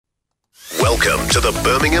Welcome to the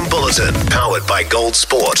Birmingham Bulletin, powered by Gold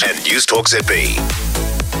Sport and News Talk ZB.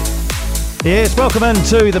 Yes, welcome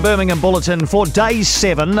into the Birmingham Bulletin for Day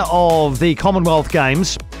 7 of the Commonwealth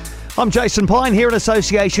Games. I'm Jason Pine here in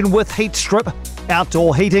association with Heatstrip.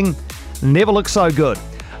 Outdoor heating never looks so good.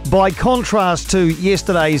 By contrast to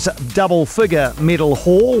yesterday's double-figure medal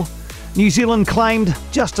haul, New Zealand claimed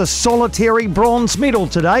just a solitary bronze medal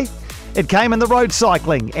today. It came in the road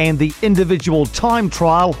cycling and the individual time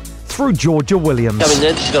trial through Georgia Williams. Coming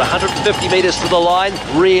in, she's got 150 metres to the line,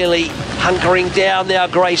 really hunkering down now.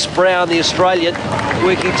 Grace Brown, the Australian,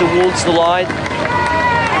 working towards the line.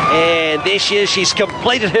 And there she is, she's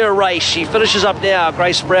completed her race. She finishes up now,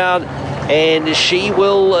 Grace Brown, and she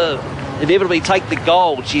will inevitably take the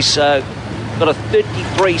gold. She's got a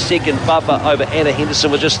 33-second buffer over Anna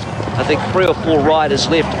Henderson with just, I think, 3 or 4 riders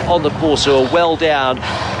left on the course who are well down.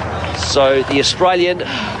 So the Australian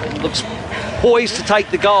looks poised to take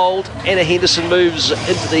the gold. Anna Henderson moves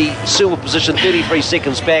into the silver position, 33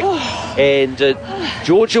 seconds back. And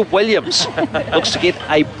Georgia Williams looks to get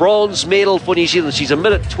a bronze medal for New Zealand. She's a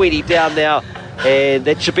minute 20 down now, and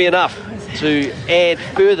that should be enough to add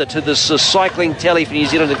further to this cycling tally for New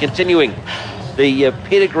Zealand and continuing the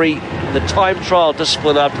pedigree, the time trial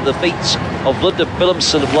discipline after the feats of Linda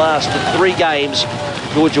Phillipson of last 3 games.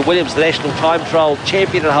 Georgia Williams, the national time trial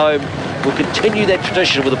champion at home, will continue that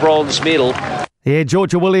tradition with a bronze medal. Yeah,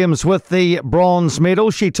 Georgia Williams with the bronze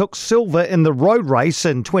medal. She took silver in the road race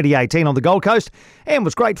in 2018 on the Gold Coast and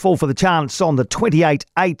was grateful for the chance on the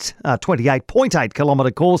 28.8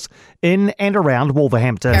 kilometre course in and around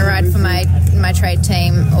Wolverhampton. I ride for my trade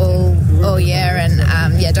team all year, and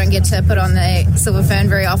don't get to put on the Silver Fern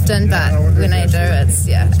very often, but when I do, it's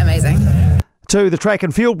amazing. To the track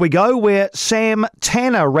and field we go, where Sam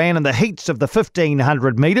Tanner ran in the heats of the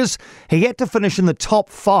 1,500 metres. He had to finish in the top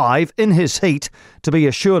 5 in his heat to be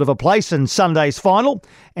assured of a place in Sunday's final,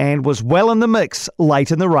 and was well in the mix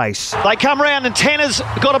late in the race. They come round and Tanner's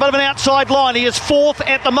got a bit of an outside line. He is 4th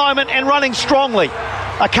at the moment and running strongly.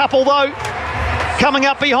 A couple though coming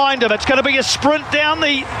up behind him. It's going to be a sprint down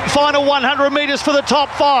the final 100 metres for the top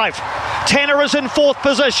 5. Tanner is in 4th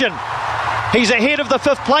position. He's ahead of the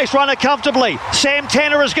 5th place runner comfortably. Sam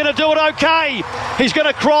Tanner is going to do it okay. He's going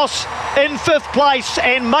to cross in 5th place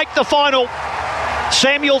and make the final.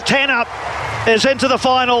 Samuel Tanner is into the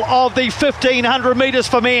final of the 1,500 metres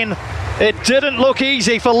for men. It didn't look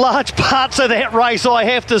easy for large parts of that race, I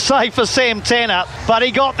have to say, for Sam Tanner, but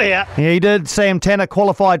he got there. Yeah, he did. Sam Tanner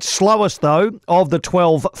qualified slowest, though, of the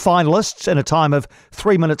 12 finalists in a time of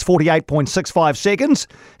 3 minutes 48.65 seconds.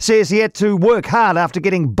 Says he had to work hard after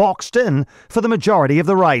getting boxed in for the majority of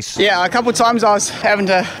the race. Yeah, a couple of times I was having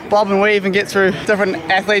to bob and weave and get through different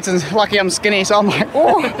athletes, and lucky I'm skinny, so I'm like,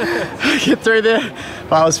 get through there.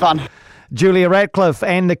 But it was fun. Julia Radcliffe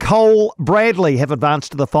and Nicole Bradley have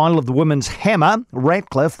advanced to the final of the women's hammer.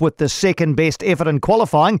 Radcliffe with the second best effort in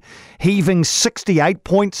qualifying, heaving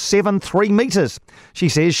 68.73 metres. She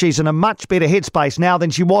says she's in a much better headspace now than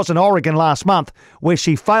she was in Oregon last month, where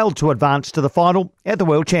she failed to advance to the final at the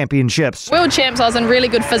World Championships. World Champs, I was in really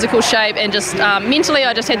good physical shape, and just mentally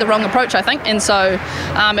I just had the wrong approach, I think, and so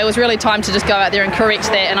it was really time to just go out there and correct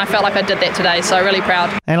that, and I felt like I did that today, so really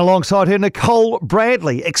proud. And alongside her, Nicole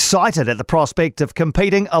Bradley, excited at the prospect of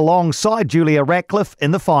competing alongside Julia Radcliffe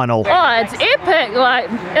in the final. Oh, it's epic.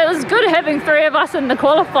 It was good having 3 of us in the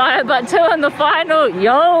qualifier, but 2 in the final.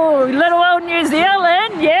 Yo, little old New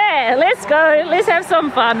Zealand. Yeah, let's go. Let's have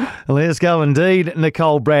some fun. Let's go indeed.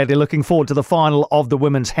 Nicole Bradley looking forward to the final of the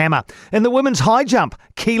women's hammer. In the women's high jump,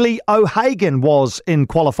 Keely O'Hagan was in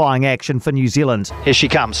qualifying action for New Zealand. Here she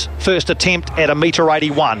comes. First attempt at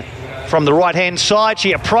 1.81 metre. From the right-hand side,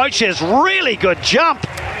 she approaches. Really good jump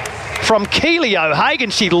from Keely O'Hagan.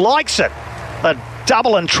 She likes it. The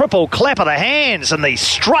double and triple clap of the hands and the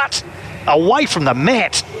strut away from the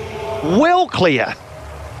mat. Well clear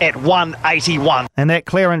at 1.81. And that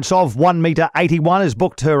clearance of 1.81 metre has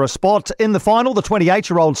booked her a spot in the final. The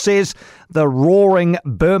 28-year-old says the roaring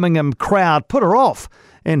Birmingham crowd put her off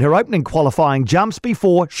in her opening qualifying jumps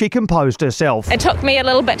before she composed herself. It took me a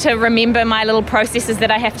little bit to remember my little processes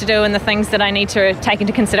that I have to do and the things that I need to take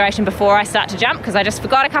into consideration before I start to jump, because I just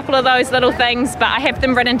forgot a couple of those little things, but I have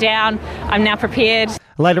them written down. I'm now prepared.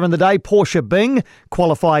 Later in the day, Portia Bing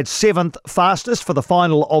qualified 7th fastest for the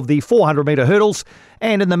final of the 400 metre hurdles,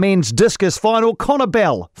 and in the men's discus final, Connor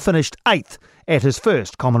Bell finished 8th at his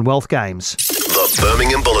first Commonwealth Games. The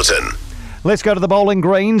Birmingham Bulletin. Let's go to the bowling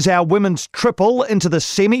greens. Our women's triple into the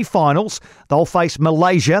semi-finals. They'll face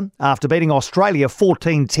Malaysia after beating Australia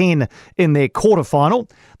 14-10 in their quarter-final.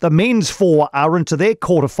 The men's 4 are into their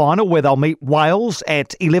quarter-final, where they'll meet Wales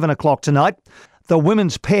at 11 o'clock tonight. The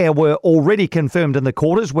women's pair were already confirmed in the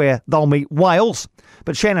quarters where they'll meet Wales.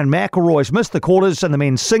 But Shannon McElroy's missed the quarters in the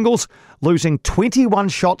men's singles, losing 21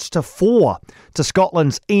 shots to 4 to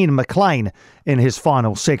Scotland's Ian McLean in his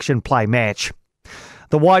final section play match.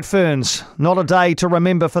 The White Ferns, not a day to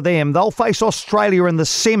remember for them. They'll face Australia in the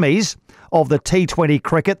semis of the T20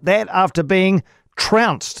 cricket, that after being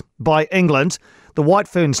trounced by England. The White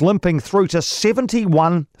Ferns limping through to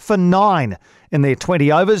 71 for 9 in their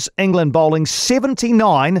 20 overs, England bowling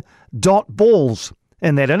 79 dot balls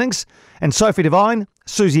in that innings. And Sophie Devine,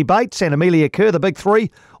 Susie Bates and Amelia Kerr, the big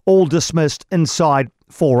three, all dismissed inside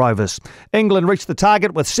 4 overs. England reached the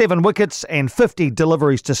target with 7 wickets and 50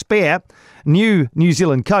 deliveries to spare. New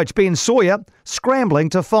Zealand coach Ben Sawyer scrambling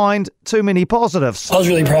to find too many positives. I was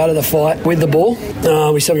really proud of the fight with the ball.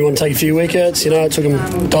 We said we want to take a few wickets. It took him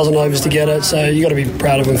a dozen overs to get it, so you got to be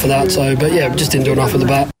proud of him for that. But yeah, just didn't do enough with the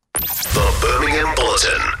bat. The Birmingham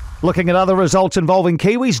Bulletin. Looking at other results involving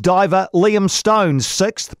Kiwis, diver Liam Stone's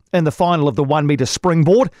 6th in the final of the 1 metre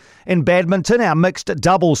springboard. In badminton, our mixed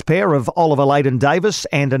doubles pair of Oliver Layden-Davis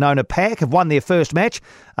and Anona Pack have won their first match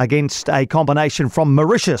against a combination from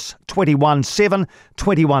Mauritius, 21-7,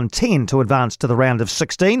 21-10 to advance to the round of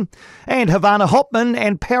 16. And Havana Hopman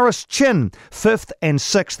and Paris Chin, 5th and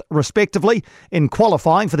 6th respectively, in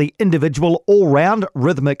qualifying for the individual all-round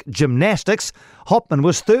rhythmic gymnastics. Hopman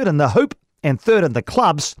was 3rd in the hoop and 3rd in the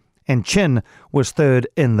clubs, and Chin was 3rd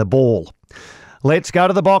in the ball. Let's go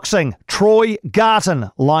to the boxing. Troy Garton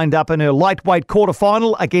lined up in her lightweight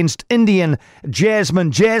quarterfinal against Indian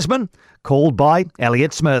Jasmine, called by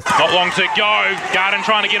Elliott Smith. Not long to go. Garton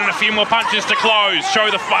trying to get in a few more punches to close. Show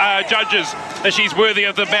the judges that she's worthy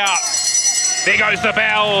of the bout. There goes the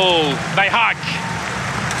bell. They hug.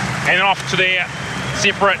 And off to their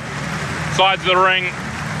separate sides of the ring.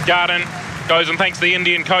 Garton goes and thanks the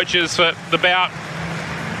Indian coaches for the bout.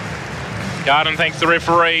 Garton thanks the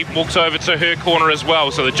referee, walks over to her corner as well.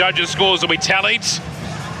 So the judges' scores will be tallied.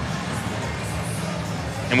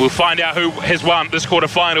 And we'll find out who has won this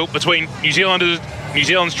quarter-final between New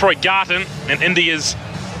Zealand's Troy Garton and India's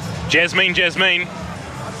Jasmine.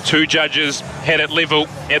 2 judges had it level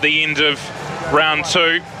at the end of round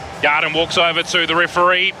 2. Garton walks over to the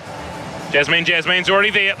referee. Jasmine's already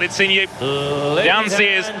there. Let's send you downstairs.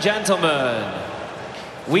 Ladies and gentlemen,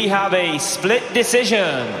 we have a split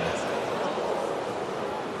decision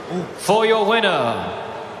for your winner.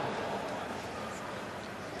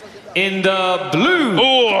 In the blue.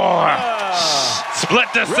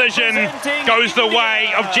 Split decision goes the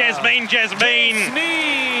way of Jasmine.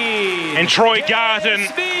 And Troy Garton,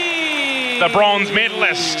 the bronze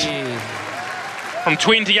medalist from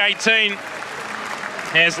 2018.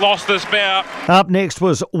 Has lost this bout. Up next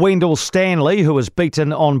was Wendell Stanley, who was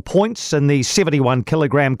beaten on points in the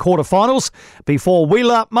 71-kilogram quarterfinals before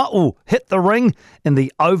Wheeler Ma'u hit the ring in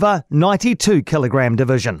the over 92-kilogram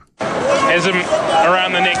division. Has him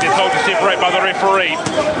around the neck. They're told to separate by the referee.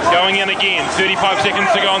 Going in again. 35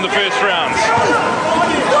 seconds to go in the first round.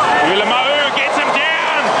 Wheeler Ma'u gets him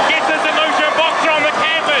down. Gets his illusion boxer on the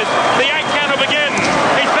canvas. The 8 count will begin.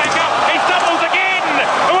 He's back up. He stumbles again.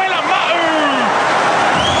 Wheeler Ma'u.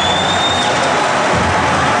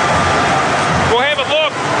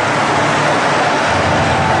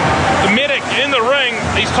 In the ring,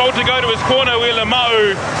 he's told to go to his corner, Wheeler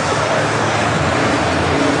Ma'u.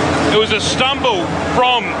 It was a stumble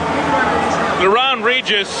from Laran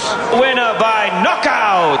Regis. Winner by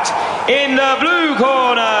knockout in the blue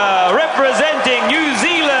corner, representing New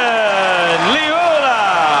Zealand,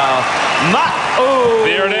 Leola Ma'u.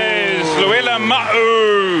 There it is, Leola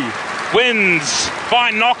Ma'u wins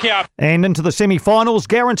by knockout. And into the semi-finals,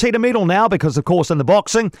 guaranteed a medal now because, of course, in the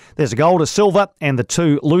boxing, there's a gold, a silver, and the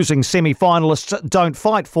 2 losing semi-finalists don't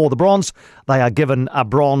fight for the bronze. They are given a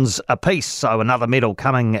bronze apiece, so another medal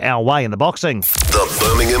coming our way in the boxing. The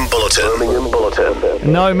Birmingham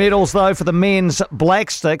Bulletin. No medals, though, for the men's Black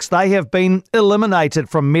Sticks. They have been eliminated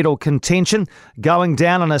from medal contention, going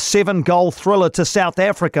down in a 7-goal thriller to South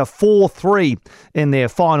Africa, 4-3 in their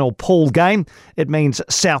final pool game. It means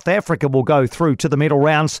South Africa will go through to the medal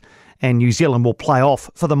rounds and New Zealand will play off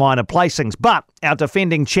for the minor placings. But our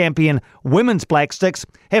defending champion women's Black Sticks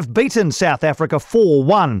have beaten South Africa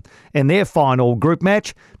 4-1 in their final group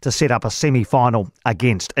match to set up a semi-final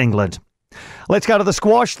against England. Let's go to the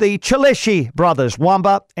squash. The Chileshi brothers,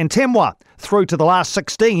 Wamba and Temwa, through to the last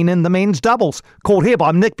 16 in the men's doubles. Called here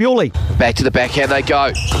by Nick Bewley. Back to the backhand they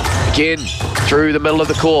go. Again, through the middle of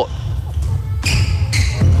the court.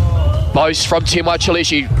 Most from Temwa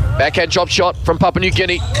Chileshi. Backhand drop shot from Papua New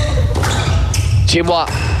Guinea. Temwa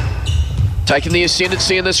taking the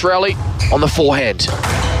ascendancy in this rally on the forehand.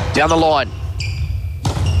 Down the line.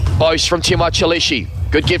 Boast from Tima Chilishi.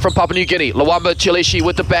 Good get from Papua New Guinea. Luamba Chilishi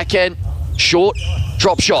with the backhand. Short.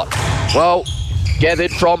 Drop shot. Well,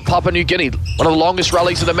 gathered from Papua New Guinea. One of the longest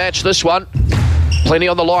rallies of the match, this one. Plenty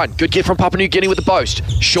on the line. Good get from Papua New Guinea with the boast.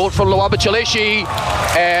 Short from Luamba Chilishi.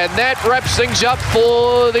 And that wraps things up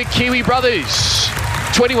for the Kiwi brothers.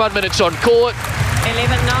 21 minutes on court.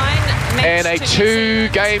 11-9. And a 2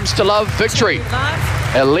 games to love victory.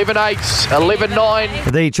 11-8,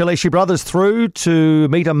 11-9. The Chilishi brothers through to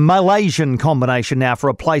meet a Malaysian combination now for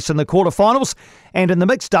a place in the quarterfinals. And in the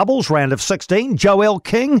mixed doubles round of 16, Joel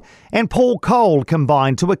King and Paul Cole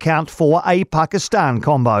combined to account for a Pakistan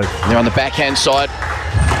combo. They're on the backhand side,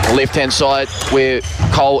 the left-hand side where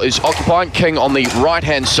Cole is occupying. King on the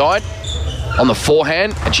right-hand side. On the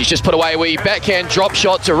forehand, and she's just put away a wee backhand drop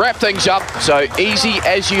shot to wrap things up. So easy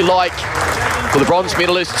as you like for the bronze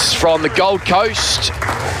medalists from the Gold Coast.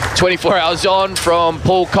 24 hours on from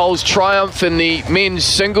Paul Cole's triumph in the men's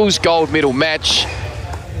singles gold medal match.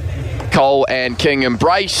 Cole and King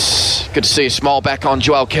embrace. Good to see a smile back on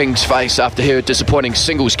Joelle King's face after her disappointing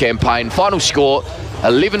singles campaign. Final score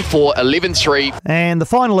 11-4, 11-3. And the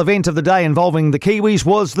final event of the day involving the Kiwis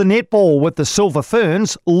was the netball, with the Silver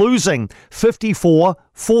Ferns losing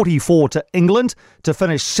 54-44 to England to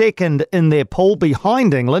finish second in their pool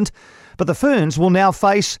behind England. But the Ferns will now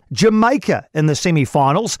face Jamaica in the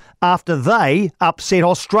semi-finals after they upset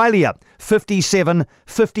Australia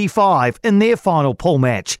 57-55 in their final pool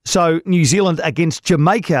match. So New Zealand against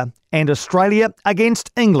Jamaica and Australia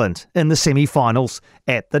against England in the semi-finals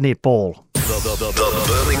at the netball. The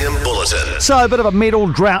Birmingham Bulletin. So a bit of a medal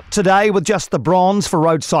drought today, with just the bronze for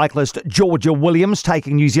road cyclist Georgia Williams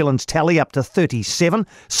taking New Zealand's tally up to 37,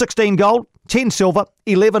 16 gold, 10 silver,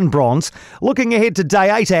 11 bronze. Looking ahead to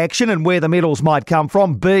day 8 action and where the medals might come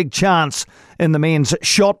from, big chance in the men's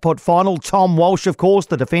shot put final. Tom Walsh, of course,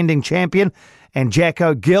 the defending champion, and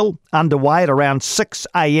Jacko Gill underway at around 6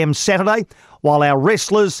 a.m. Saturday, while our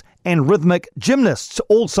wrestlers and rhythmic gymnasts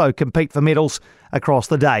also compete for medals across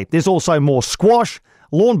the day. There's also more squash,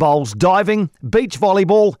 lawn bowls, diving, beach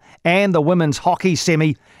volleyball, and the women's hockey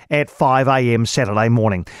semi at 5 a.m. Saturday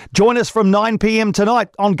morning. Join us from 9 p.m. tonight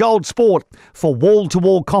on Gold Sport for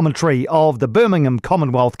wall-to-wall commentary of the Birmingham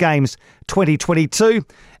Commonwealth Games 2022.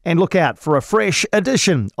 And look out for a fresh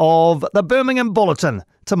edition of the Birmingham Bulletin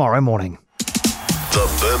tomorrow morning. The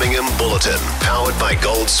Birmingham Bulletin, powered by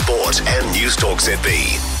Gold Sport and News Talk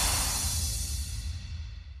ZB.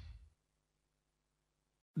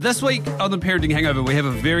 This week on The Parenting Hangover, we have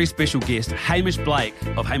a very special guest, Hamish Blake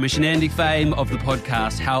of Hamish and Andy fame, of the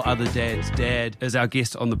podcast How Other Dads Dad, is our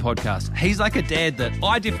guest on the podcast. He's like a dad that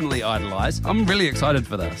I definitely idolise. I'm really excited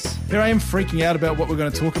for this. Here I am freaking out about what we're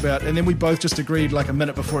going to talk about, and then we both just agreed like a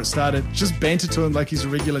minute before it started, just banter to him like he's a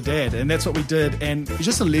regular dad, and that's what we did, and he's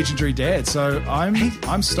just a legendary dad, so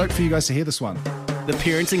I'm stoked for you guys to hear this one. The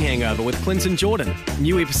Parenting Hangover with Clinton Jordan.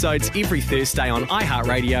 New episodes every Thursday on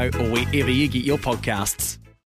iHeartRadio or wherever you get your podcasts.